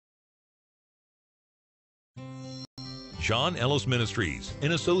John Ellis Ministries,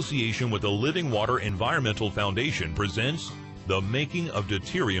 in association with the Living Water Environmental Foundation, presents The Making of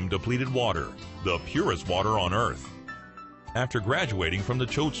Deuterium Depleted Water, the purest water on earth. After graduating from the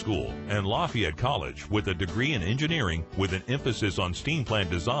Choate School and Lafayette College with a degree in engineering with an emphasis on steam plant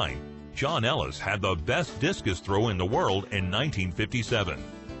design, John Ellis had the best discus throw in the world in 1957.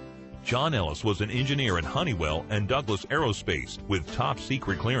 John Ellis was an engineer at Honeywell and Douglas Aerospace with top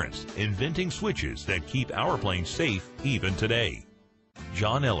secret clearance, inventing switches that keep our planes safe even today.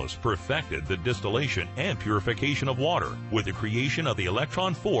 John Ellis perfected the distillation and purification of water with the creation of the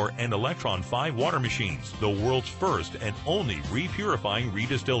Electron 4 and Electron 5 water machines, the world's first and only repurifying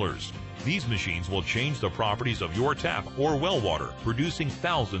redistillers. These machines will change the properties of your tap or well water, producing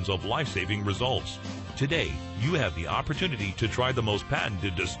thousands of life-saving results. Today, you have the opportunity to try the most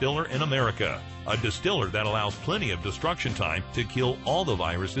patented distiller in America, a distiller that allows plenty of destruction time to kill all the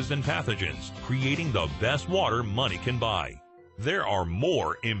viruses and pathogens, creating the best water money can buy. There are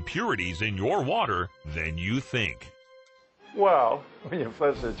more impurities in your water than you think. Well, when you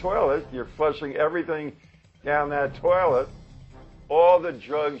flush the toilet, you're flushing everything down that toilet, all the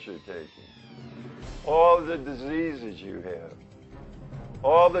drugs you're taking, all the diseases you have,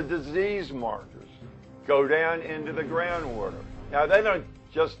 all the disease markers go down into the groundwater. Now, they don't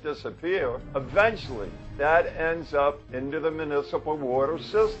just disappear. Eventually, that ends up into the municipal water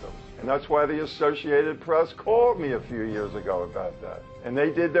system. And that's why the Associated Press called me a few years ago about that. And they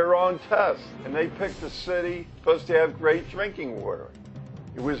did their own tests. And they picked a city supposed to have great drinking water.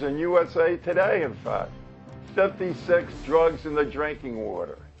 It was in USA Today, in fact. 56 drugs in the drinking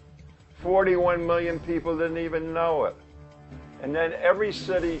water. 41 million people didn't even know it. And then every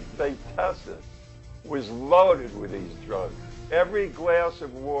city they tested was loaded with these drugs. Every glass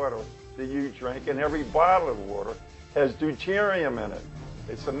of water that you drink and every bottle of water has deuterium in it.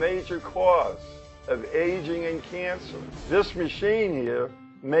 It's a major cause of aging and cancer. This machine here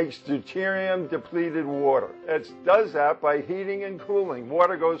makes deuterium depleted water. It does that by heating and cooling.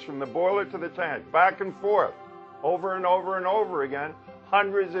 Water goes from the boiler to the tank, back and forth, over and over and over again,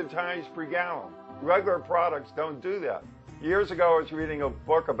 hundreds of times per gallon. Regular products don't do that. Years ago, I was reading a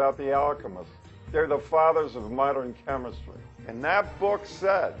book about the alchemists. They're the fathers of modern chemistry. And that book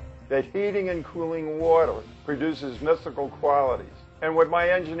said that heating and cooling water produces mystical qualities. And with my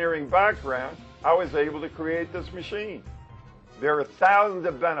engineering background, I was able to create this machine. There are thousands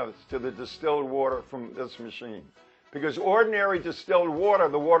of benefits to the distilled water from this machine. Because ordinary distilled water,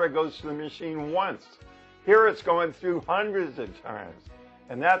 the water goes to the machine once. Here it's going through hundreds of times.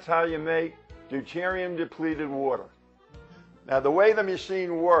 And that's how you make deuterium depleted water. Now, the way the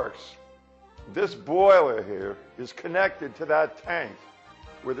machine works, this boiler here is connected to that tank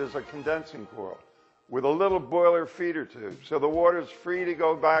where there's a condensing coil with a little boiler feeder tube, so the water is free to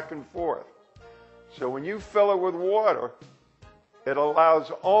go back and forth. So when you fill it with water, it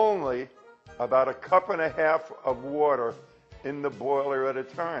allows only about 1.5 cups of water in the boiler at a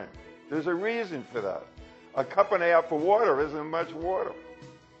time. There's a reason for that. 1.5 cups of water isn't much water.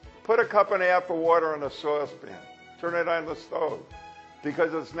 Put 1.5 cups of water in a saucepan. Turn it on the stove.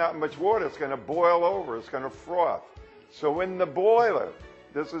 Because it's not much water, it's going to boil over, it's going to froth. So in the boiler,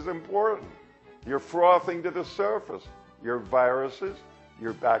 this is important, you're frothing to the surface your viruses,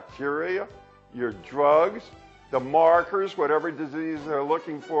 your bacteria, your drugs, the markers, whatever disease they're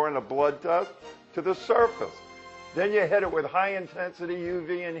looking for in a blood test, to the surface. Then you hit it with high intensity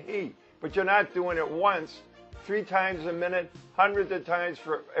UV and heat, but you're not doing it once, 3 times a minute, hundreds of times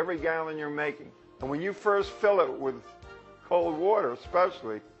for every gallon you're making. And when you first fill it with cold water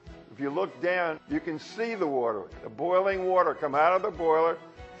especially, if you look down, you can see the water, the boiling water come out of the boiler,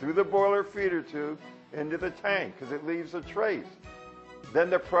 through the boiler feeder tube, into the tank, because it leaves a trace. Then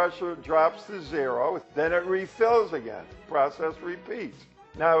the pressure drops to 0, then it refills again. The process repeats.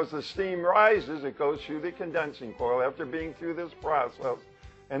 Now as the steam rises, it goes through the condensing coil after being through this process.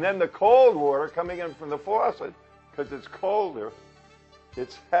 And then the cold water coming in from the faucet, because it's colder,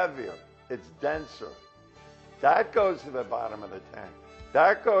 it's heavier, it's denser. That goes to the bottom of the tank.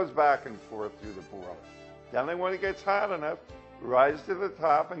 That goes back and forth through the boiler. Then when it gets hot enough, rises to the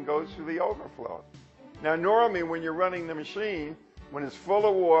top and goes through the overflow. Now normally when you're running the machine, when it's full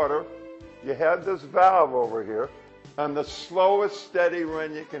of water, you have this valve over here on the slowest steady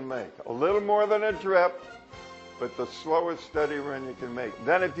run you can make. A little more than a drip, but the slowest steady run you can make.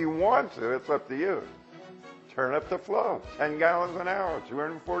 Then if you want to, it's up to you. Turn up the flow, 10 gallons an hour,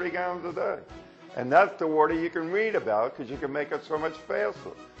 240 gallons a day. And that's the water you can read about because you can make it so much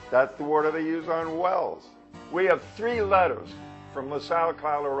faster. That's the water they use on wells. We have 3 letters from LaSalle,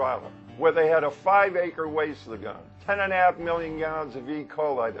 Colorado, where they had a 5-acre waste lagoon, 10.5 million gallons of E.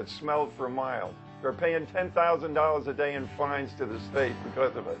 coli that smelled for miles. They're paying $10,000 a day in fines to the state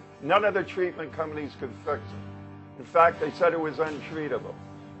because of it. None of the treatment companies could fix it. In fact, they said it was untreatable.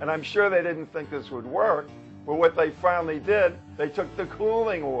 And I'm sure they didn't think this would work, but what they finally did, they took the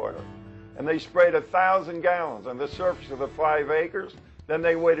cooling water and they sprayed 1,000 gallons on the surface of the 5 acres. Then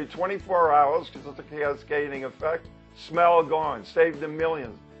they waited 24 hours because it's a cascading effect. Smell gone, saved them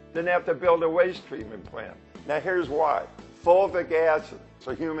millions. Didn't have to build a waste treatment plant. Now here's why. Fulvic acid, it's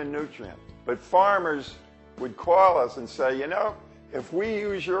a human nutrient. But farmers would call us and say, you know, if we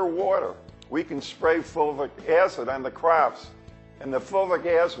use your water, we can spray fulvic acid on the crops. And the fulvic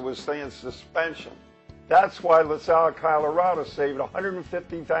acid was staying in suspension. That's why LaSalle, Colorado saved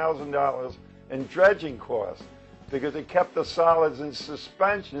 $150,000 in dredging costs, because it kept the solids in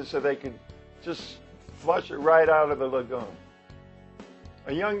suspension so they could just flush it right out of the lagoon.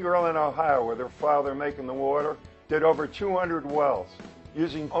 A young girl in Ohio with her father making the water did over 200 wells,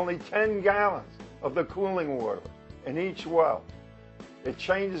 using only 10 gallons of the cooling water in each well. It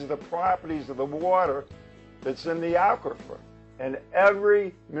changes the properties of the water that's in the aquifer. And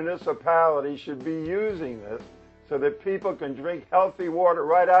every municipality should be using this so that people can drink healthy water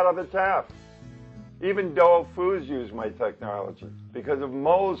right out of the tap. Even Dole Foods use my technology because of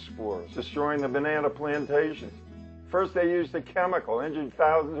mold spores destroying the banana plantations. First they used the chemical, injured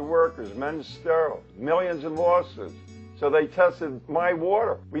thousands of workers, men's sterile, millions in lawsuits. So they tested my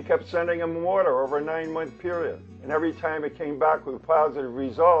water. We kept sending them water over a 9-month period. And every time it came back with positive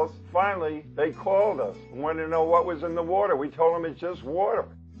results, finally they called us and wanted to know what was in the water. We told them it's just water.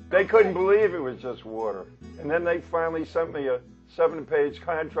 They couldn't believe it was just water. And then they finally sent me a 7-page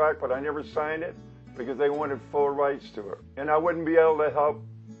contract, but I never signed it because they wanted full rights to it. And I wouldn't be able to help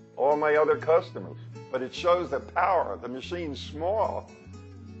all my other customers. But it shows the power. The machine's small,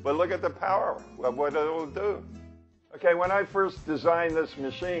 but look at the power of what it'll do. Okay, when I first designed this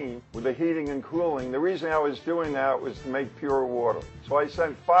machine with the heating and cooling, the reason I was doing that was to make pure water. So I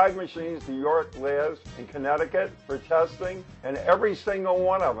sent 5 machines to York Labs in Connecticut for testing, and every single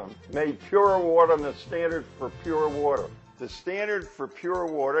one of them made pure water and the standard for pure water. The standard for pure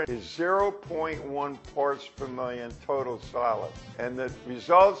water is 0.1 parts per million total solids. And the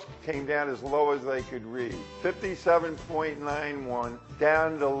results came down as low as they could read. 57.91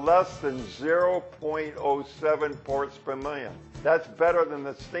 down to less than 0.07 parts per million. That's better than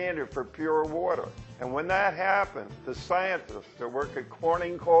the standard for pure water. And when that happened, the scientists that work at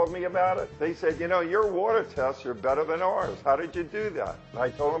Corning called me about it. They said, you know, your water tests are better than ours. How did you do that? And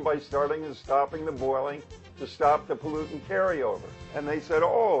I told them by starting and stopping the boiling to stop the pollutant carryover. And they said,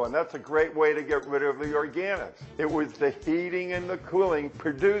 oh, and that's a great way to get rid of the organics. It was the heating and the cooling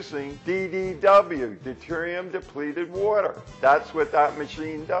producing DDW, deuterium depleted water. That's what that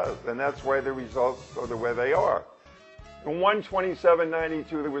machine does, and that's why the results are the way they are. In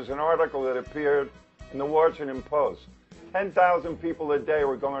 1/27/92, there was an article that appeared in the Washington Post. 10,000 people a day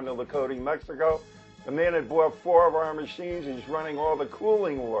were going to Lakota, Mexico. The man had bought 4 of our machines. He's running all the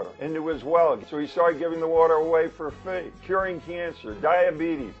cooling water into his well. So he started giving the water away for free, curing cancer,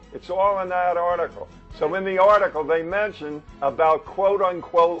 diabetes. It's all in that article. So in the article, they mention about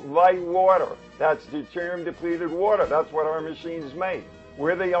quote-unquote light water. That's deuterium depleted water. That's what our machines make.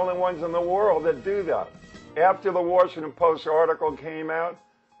 We're the only ones in the world that do that. After the Washington Post article came out,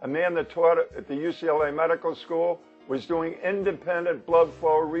 a man that taught at the UCLA Medical School was doing independent blood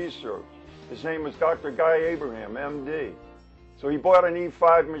flow research. His name was Dr. Guy Abraham, MD. So he bought an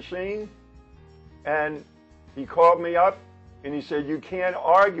E5 machine, and he called me up, and he said, you can't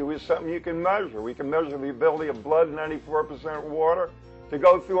argue with something you can measure. We can measure the ability of blood, 94% water, to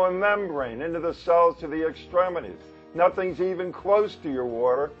go through a membrane into the cells to the extremities. Nothing's even close to your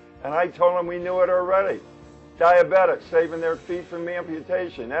water, and I told him we knew it already. Diabetics saving their feet from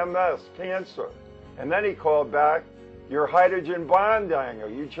amputation, MS, cancer. And then he called back, your hydrogen bond angle,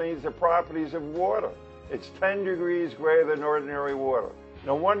 you change the properties of water. It's 10 degrees greater than ordinary water.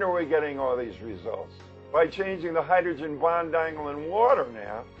 No wonder we're getting all these results. By changing the hydrogen bond angle in water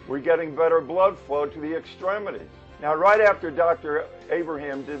now, we're getting better blood flow to the extremities. Now, right after Dr.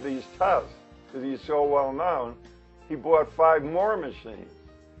 Abraham did these tests, because he's so well known, he bought 5 more machines.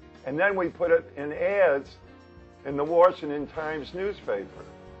 And then we put it in ads in the Washington Times newspaper.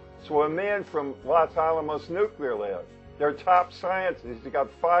 So a man from Los Alamos Nuclear Lab, their top scientist, he's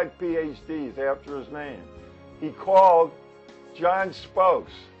got 5 PhDs after his name. He called John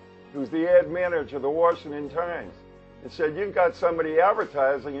Spokes, who's the ad manager of the Washington Times, and said, you've got somebody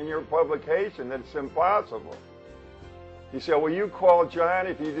advertising in your publication that's impossible. He said, well, you call John.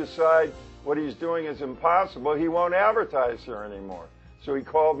 If you decide what he's doing is impossible, he won't advertise here anymore. So he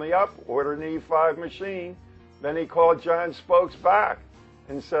called me up, ordered an E5 machine. Then he called John Spokes back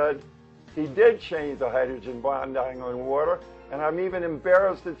and said, He did change the hydrogen bonding on water, and I'm even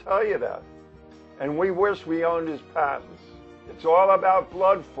embarrassed to tell you that. And we wish we owned his patents. It's all about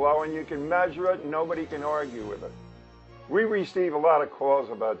blood flow, and you can measure it, and nobody can argue with it. We receive a lot of calls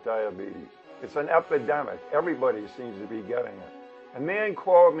about diabetes. It's an epidemic. Everybody seems to be getting it. A man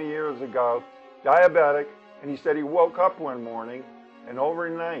called me years ago, diabetic, and he said he woke up one morning, and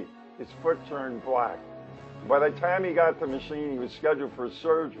overnight, his foot turned black. By the time he got the machine, he was scheduled for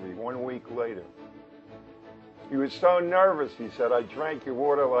surgery 1 week later. He was so nervous, he said, I drank your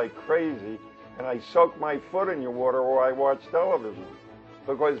water like crazy, and I soaked my foot in your water while I watched television.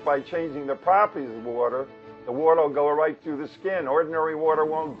 Because by changing the properties of water, the water will go right through the skin. Ordinary water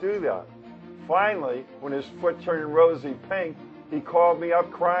won't do that. Finally, when his foot turned rosy pink, he called me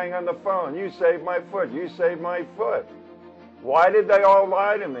up crying on the phone. You saved my foot. You saved my foot. Why did they all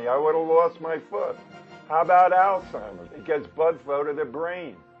lie to me? I would have lost my foot. How about Alzheimer's? It gets blood flow to the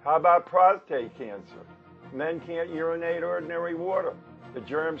brain. How about prostate cancer? Men can't urinate ordinary water. The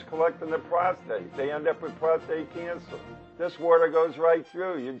germs collect in the prostate. They end up with prostate cancer. This water goes right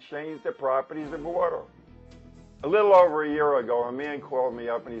through. You change the properties of water. A little over a year ago, a man called me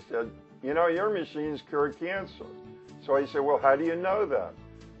up and he said, you know, your machines cure cancer. So I said, well, how do you know that?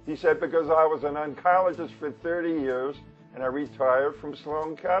 He said, because I was an oncologist for 30 years and I retired from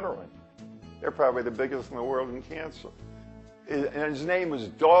Sloan Kettering. They're probably the biggest in the world in cancer. And his name was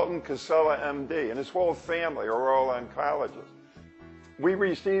Dalton Casella, MD, and his whole family are all oncologists. We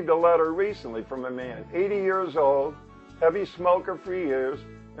received a letter recently from a man, 80 years old, heavy smoker for years,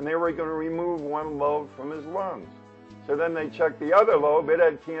 and they were going to remove one lobe from his lungs. So then they checked the other lobe, it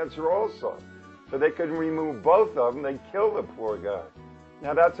had cancer also. So they couldn't remove both of them, they killed the poor guy.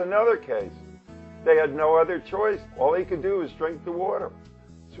 Now that's another case. They had no other choice. All he could do was drink the water.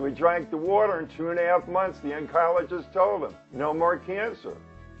 So he drank the water, and 2.5 months, the oncologist told him, no more cancer.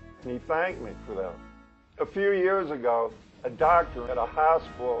 And he thanked me for that. A few years ago, a doctor at a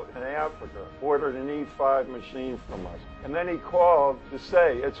hospital in Africa ordered an E5 machine from us. And then he called to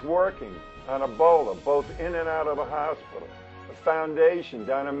say it's working on Ebola, both in and out of the hospital. A foundation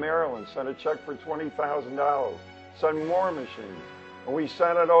down in Maryland sent a check for $20,000, sent more machines. And we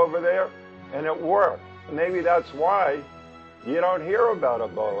sent it over there, and it worked. Maybe that's why you don't hear about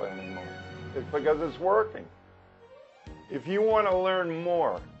Ebola anymore. It's because it's working. If you want to learn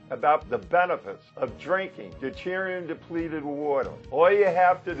more about the benefits of drinking deuterium depleted water, all you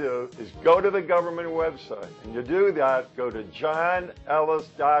have to do is go to the government website. And to do that, go to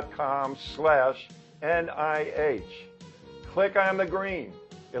johnellis.com/NIH. Click on the green.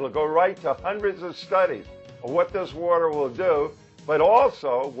 It'll go right to hundreds of studies of what this water will do, but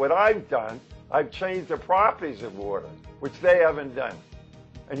also what I've done, I've changed the properties of water, which they haven't done.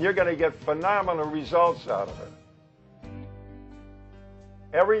 And you're going to get phenomenal results out of it.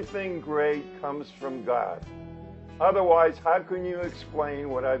 Everything great comes from God. Otherwise, how can you explain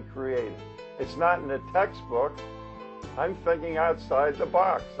what I've created? It's not in the textbook. I'm thinking outside the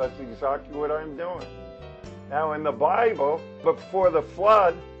box. That's exactly what I'm doing. Now, in the Bible, before the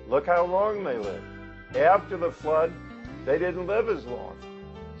flood, look how long they lived. After the flood, they didn't live as long.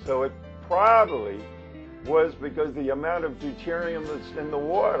 So it probably was because the amount of deuterium that's in the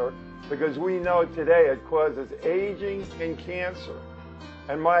water, because we know today it causes aging and cancer.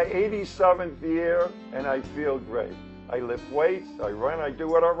 And my 87th year, and I feel great. I lift weights, I run, I do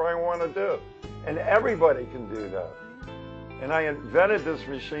whatever I want to do. And everybody can do that. And I invented this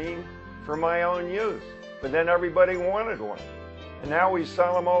machine for my own use. But then everybody wanted one. And now we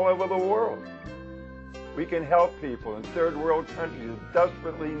sell them all over the world. We can help people in third world countries who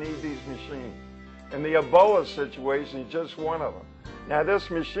desperately need these machines. And the Ebola situation is just one of them. Now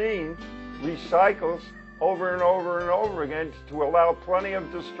this machine recycles over and over and over again to allow plenty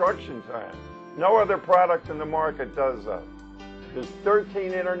of destruction time. No other product in the market does that. There's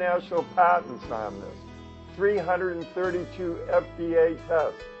 13 international patents on this, 332 FDA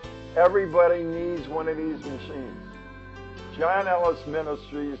tests. Everybody needs one of these machines. John Ellis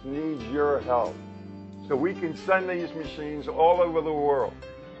Ministries needs your help so we can send these machines all over the world.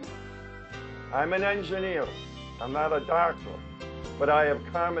 I'm an engineer. I'm not a doctor, but I have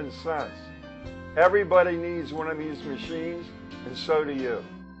common sense. Everybody needs one of these machines, and so do you.